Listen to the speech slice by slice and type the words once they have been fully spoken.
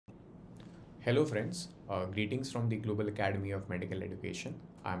Hello friends, greetings from the Global Academy of Medical Education.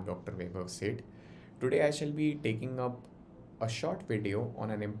 I am Dr. Vaibhav Seth. Today I shall be taking up a short video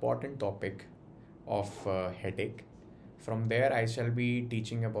on an important topic of headache. From there I shall be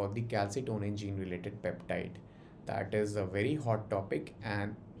teaching about the calcitonin gene related peptide. That is a very hot topic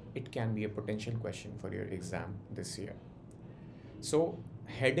and it can be a potential question for your exam this year. So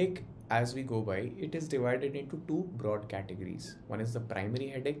headache, as we go by, it is divided into two broad categories. One is the primary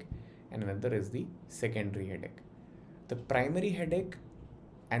headache and another is the secondary headache. The primary headache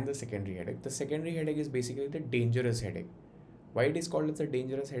and the secondary headache. The secondary headache is basically the dangerous headache. Why it is called as a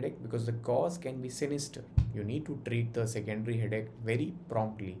dangerous headache? Because the cause can be sinister. You need to treat the secondary headache very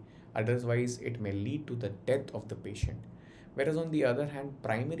promptly, otherwise it may lead to the death of the patient. Whereas on the other hand,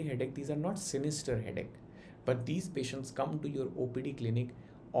 primary headache, these are not sinister headache, but these patients come to your OPD clinic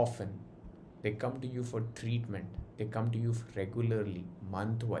often. They come to you for treatment. They come to you regularly,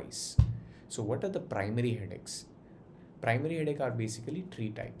 month-wise. So what are the primary headaches? Primary headache are basically three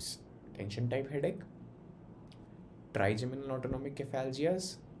types: tension type headache, trigeminal autonomic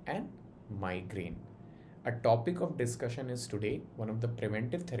cephalgias, and migraine. A topic of discussion is today one of the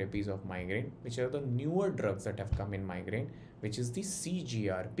preventive therapies of migraine, which are the newer drugs that have come in migraine, which is the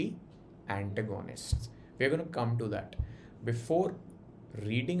Cgrp antagonists. We are going to come to that. Before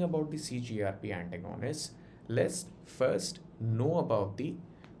reading about the Cgrp antagonists, let's first know about the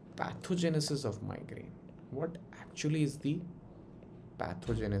pathogenesis of migraine. What actually is the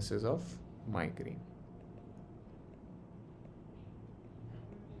pathogenesis of migraine?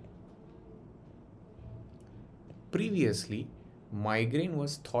 Previously, migraine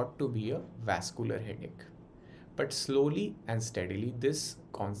was thought to be a vascular headache, but slowly and steadily this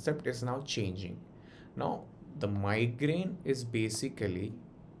concept is now changing. Now, the migraine is basically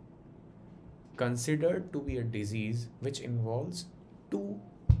considered to be a disease which involves two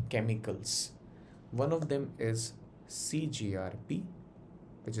chemicals. One of them is Cgrp,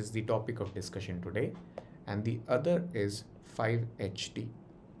 which is the topic of discussion today, and the other is 5-HT.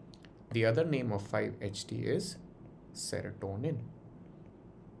 The other name of 5-HT is serotonin.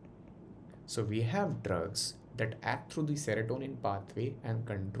 So we have drugs that act through the serotonin pathway and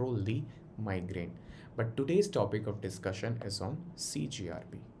control the migraine. But today's topic of discussion is on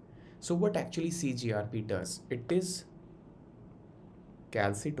Cgrp. So what actually Cgrp does? It is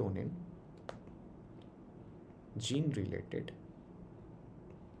calcitonin gene related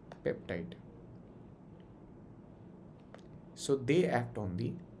peptide. So they act on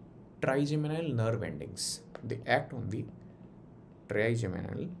the trigeminal nerve endings. They act on the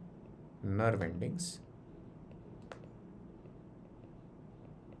trigeminal nerve endings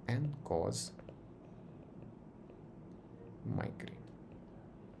and cause migraine.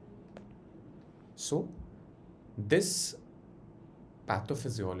 So this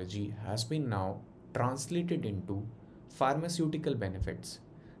pathophysiology has been now translated into pharmaceutical benefits.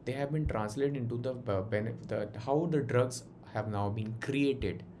 They have been translated into how the drugs have now been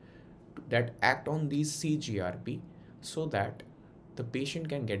created that act on these Cgrp so that the patient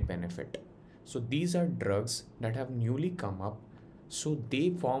can get benefit. So these are drugs that have newly come up, so they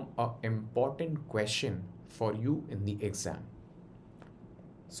form an important question for you in the exam.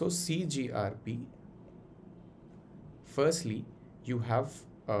 So Cgrp, firstly you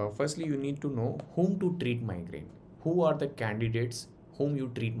need to know whom to treat migraine. Who are the candidates whom you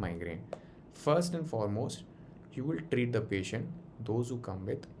treat migraine? First and foremost, you will treat the patient those who come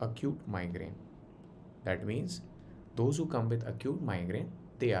with acute migraine. That means those who come with acute migraine,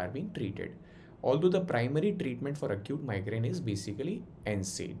 they are being treated. Although the primary treatment for acute migraine is basically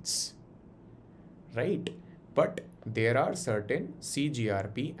NSAIDs, right? But there are certain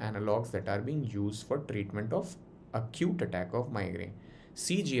Cgrp analogues that are being used for treatment of acute attack of migraine.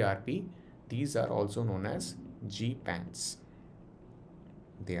 Cgrp, these are also known as GPANs.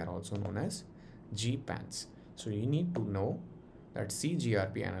 They are also known as GPANs. So you need to know that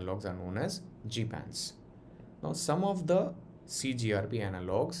Cgrp analogues are known as GPANs. Now some of the Cgrp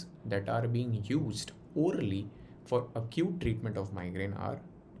analogues that are being used orally for acute treatment of migraine are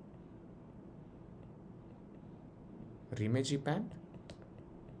Fmge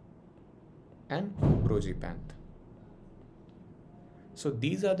and Brogepant. So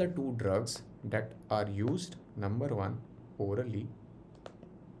these are the two drugs that are used, number one orally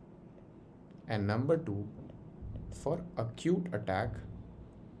and number two for acute attack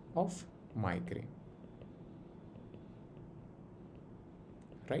of migraine,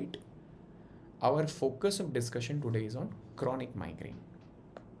 right? Our focus of discussion today is on chronic migraine.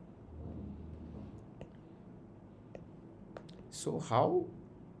 So how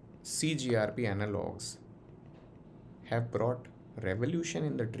Cgrp analogues have brought revolution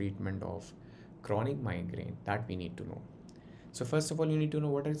in the treatment of chronic migraine that we need to know. So first of all, you need to know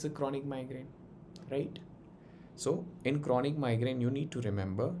what is a chronic migraine, right? So in chronic migraine, you need to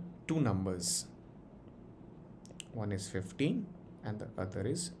remember two numbers. One is 15 and the other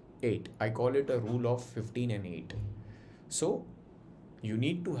is 8. I call it a rule of 15 and 8. So you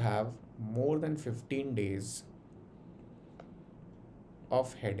need to have more than 15 days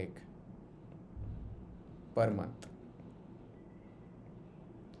of headache per month,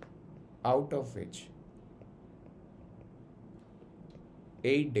 out of which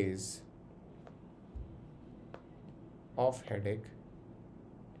 8 days of headache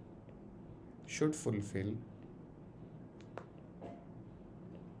should fulfill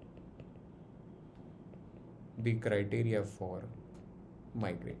the criteria for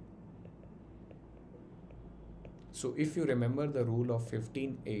migraine. So if you remember the rule of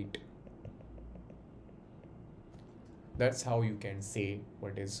 15-8, that's how you can say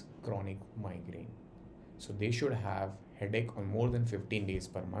what is chronic migraine. So they should have headache on more than 15 days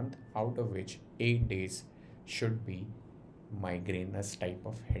per month, out of which 8 days should be migrainous type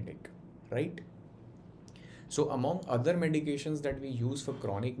of headache, right? So among other medications that we use for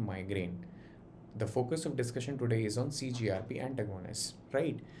chronic migraine, the focus of discussion today is on Cgrp antagonists,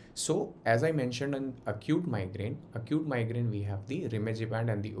 right? So as I mentioned in acute migraine we have the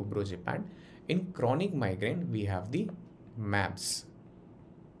rimegepant and the ubrogepant. In chronic migraine, we have the MABs.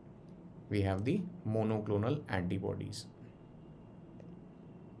 We have the monoclonal antibodies.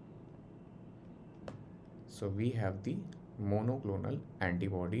 So we have the monoclonal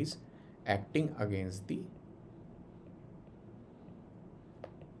antibodies acting against the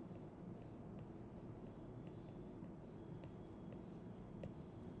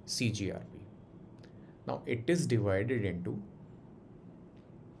Cgrp. Now it is divided into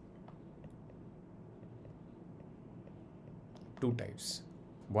two types.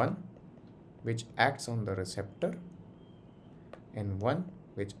 One which acts on the receptor and one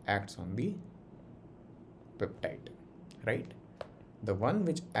which acts on the peptide, right? The one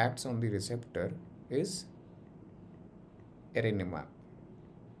which acts on the receptor is erinumab,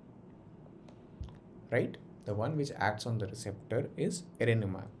 right? The one which acts on the receptor is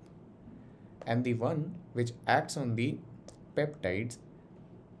erinumab. And the one which acts on the peptides,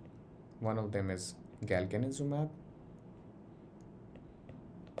 one of them is galcanezumab,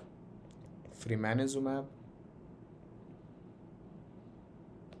 fremanezumab,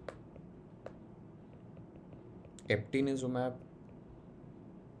 eptinezumab.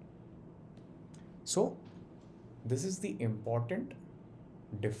 So this is the important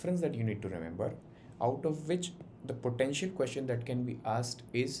difference that you need to remember, out of which the potential question that can be asked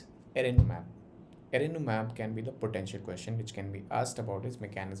is erinumab. Erinumab can be the potential question which can be asked about its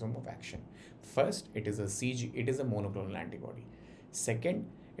mechanism of action. First, it is a monoclonal antibody. Second,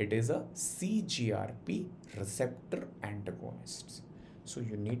 it is a Cgrp receptor antagonist. So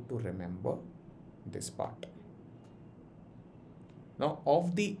you need to remember this part. Now,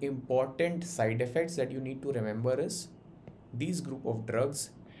 of the important side effects that you need to remember is these group of drugs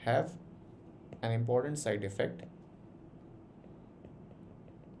have an important side effect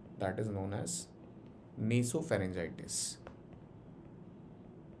that is known as nasopharyngitis.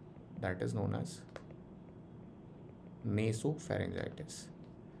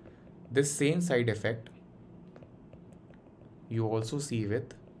 This same side effect you also see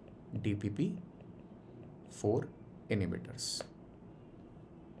with DPP-4 inhibitors,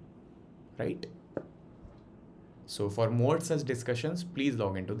 right? So for more such discussions, please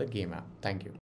log into the game app. Thank you.